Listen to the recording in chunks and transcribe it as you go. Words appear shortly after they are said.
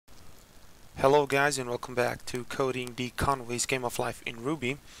Hello guys and welcome back to coding the Conway's Game of Life in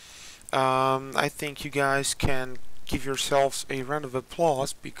Ruby. I think you guys can give yourselves a round of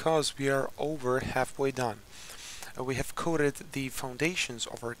applause because we are over halfway done. We have coded the foundations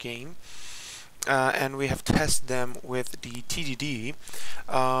of our game and we have tested them with the TDD.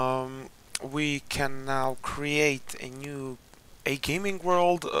 We can now create a gaming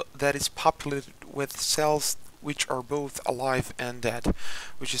world that is populated with cells which are both alive and dead,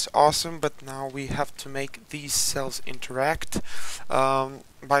 which is awesome. But now we have to make these cells interact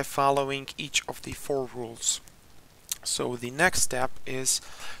by following each of the 4 rules. So the next step is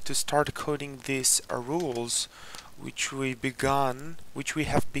to start coding these rules which we have begun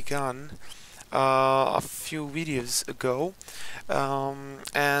a few videos ago,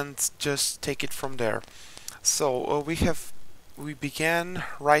 and just take it from there. So we began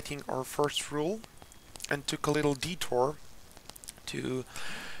writing our first rule and took a little detour to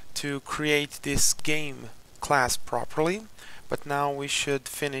create this game class properly, but now we should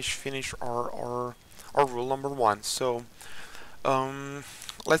finish our rule number 1. So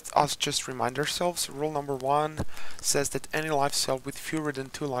let us just remind ourselves. Rule number 1 says that any live cell with fewer than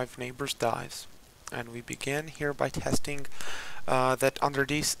 2 live neighbors dies, and we begin here by testing that under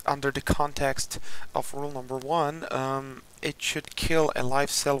the context of rule number 1, it should kill a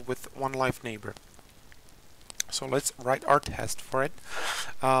live cell with 1 live neighbor. So let's write our test for it.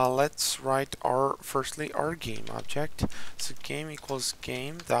 Let's write firstly our game object. So game equals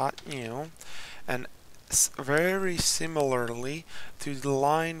game.new, and very similarly to the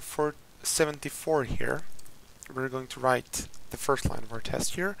line for 74 here, we're going to write the first line of our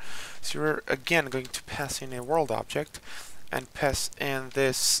test here. So we're again going to pass in a world object and pass in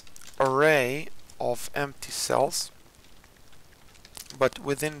this array of empty cells. But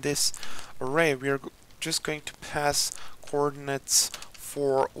within this array, we are just going to pass coordinates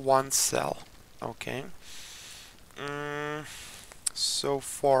for 1 cell. Okay. So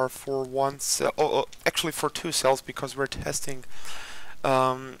far for 1 cell, actually for 2 cells, because we're testing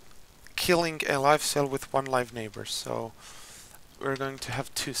killing a live cell with 1 live neighbor. So we're going to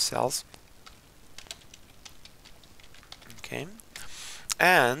have 2 cells. Okay.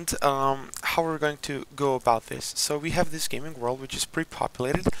 And how we're going to go about this. So we have this gaming world which is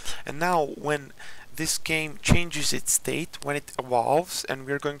pre-populated, and now when this game changes its state, when it evolves, and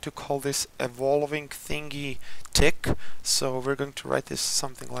we're going to call this evolving thingy tick. So we're going to write this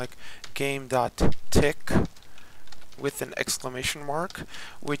something like game.tick with an exclamation mark,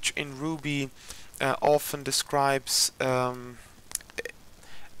 which in Ruby often describes a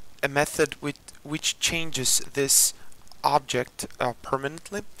method which changes this object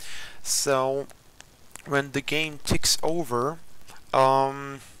permanently. So when the game ticks over,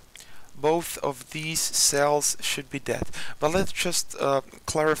 both of these cells should be dead. But let's just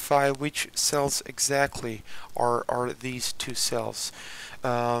clarify which cells exactly are these 2 cells,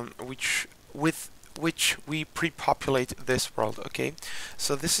 with which we pre-populate this world. Okay,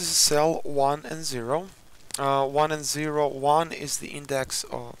 so this is cell 1 and 0. 1 and 0. 1 is the index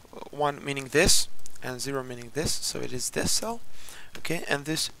of 1 meaning this, and 0 meaning this, so it is this cell. Okay, and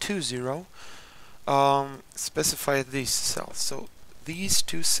this 2 0 specify these cells. So these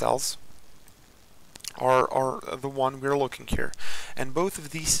 2 cells are the one we're looking here, and both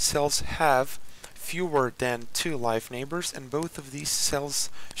of these cells have fewer than 2 live neighbors, and both of these cells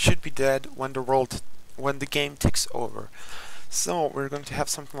should be dead when the game ticks over. So we're going to have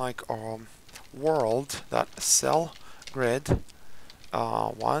something like world.cell grid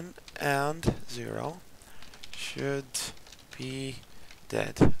 1 and 0 should be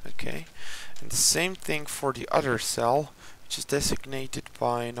dead. Okay, and the same thing for the other cell, which is designated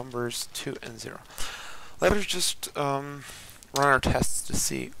by numbers 2 and 0. Let us just run our tests to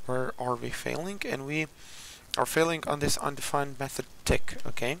see where are we failing, and we are failing on this undefined method tick.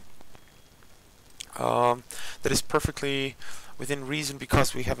 Okay, that is perfectly within reason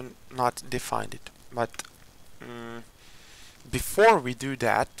because we haven't not defined it. But before we do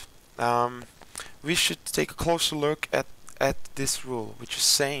that, we should take a closer look at this rule, which is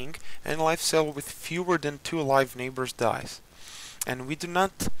saying any live cell with fewer than 2 live neighbors dies. And we do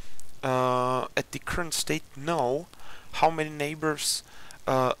not at the current state know how many neighbors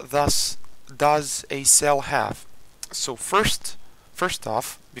thus does a cell have. So first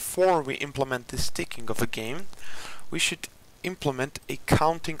off, before we implement this ticking of a game, we should implement a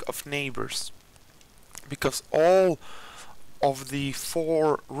counting of neighbors, because all of the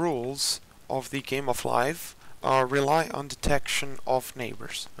 4 rules of the game of life rely on detection of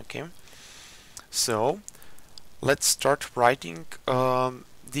neighbors. Okay, so let's start writing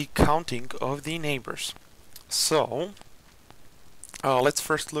the counting of the neighbors. So Let's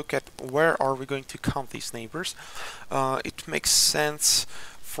first look at where are we going to count these neighbors. It makes sense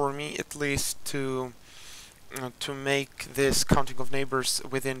for me at least to make this counting of neighbors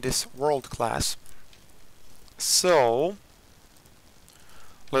within this world class. So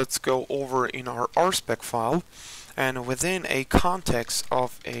let's go over in our RSpec file, and within a context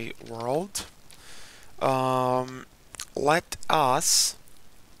of a world, let us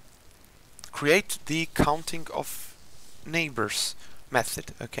create the counting of neighbors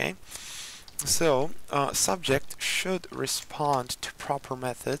method. Okay, so subject should respond to proper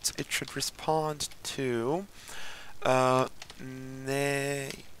methods. It should respond to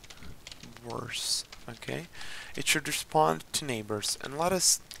neighbors. Okay, it should respond to neighbors, and let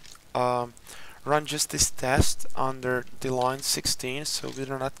us run just this test under the line 16 so we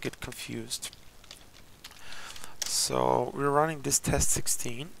do not get confused. So we're running this test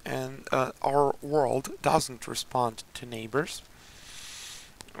 16, and our world doesn't respond to neighbors,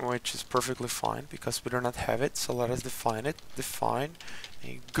 which is perfectly fine because we do not have it. So let us define it. Define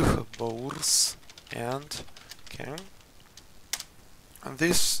neighbours, and okay, and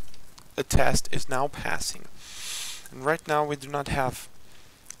this test is now passing. And right now we do not have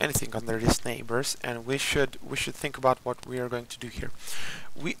anything under these neighbors, and we should think about what we are going to do here.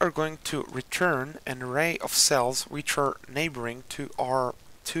 We are going to return an array of cells which are neighboring to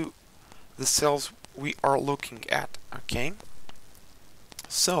the cells we are looking at. Okay,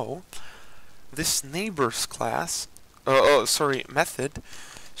 so this neighbors class method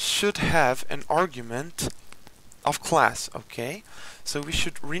should have an argument of class. Okay, so we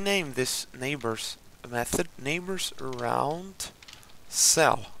should rename this neighbors method neighbors around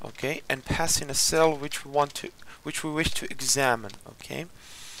cell. Okay, and pass in a cell which we wish to examine. Okay,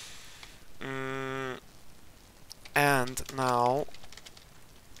 and now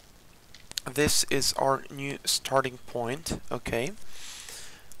this is our new starting point. Okay,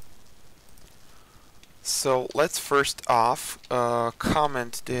 so let's first off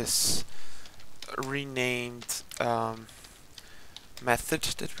comment this renamed method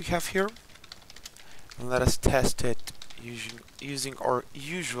that we have here, and let us test it using our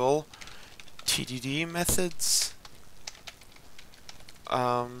usual TDD methods.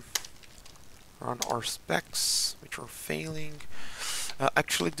 Run our specs, which are failing.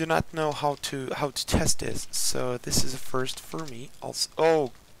 Actually, do not know how to test this, so this is a first for me. Also,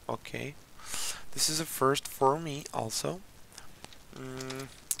 oh, okay, this is a first for me also.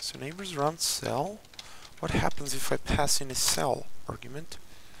 So neighbors around cell. What happens if I pass in a cell argument?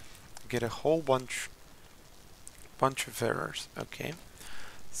 Get a whole bunch of errors. Okay,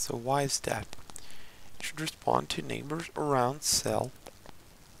 so why is that? It should respond to neighbors around cell.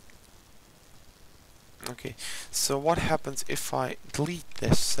 Okay, so what happens if I delete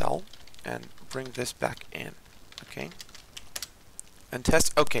this cell and bring this back in? Okay, and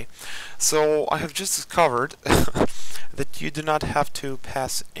test. Okay, so I have just discovered that you do not have to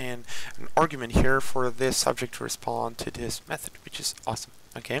pass in an argument here for this subject to respond to this method, which is awesome.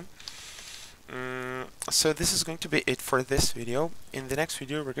 Okay, so this is going to be it for this video. In the next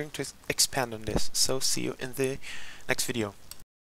video we're going to expand on this, so see you in the next video.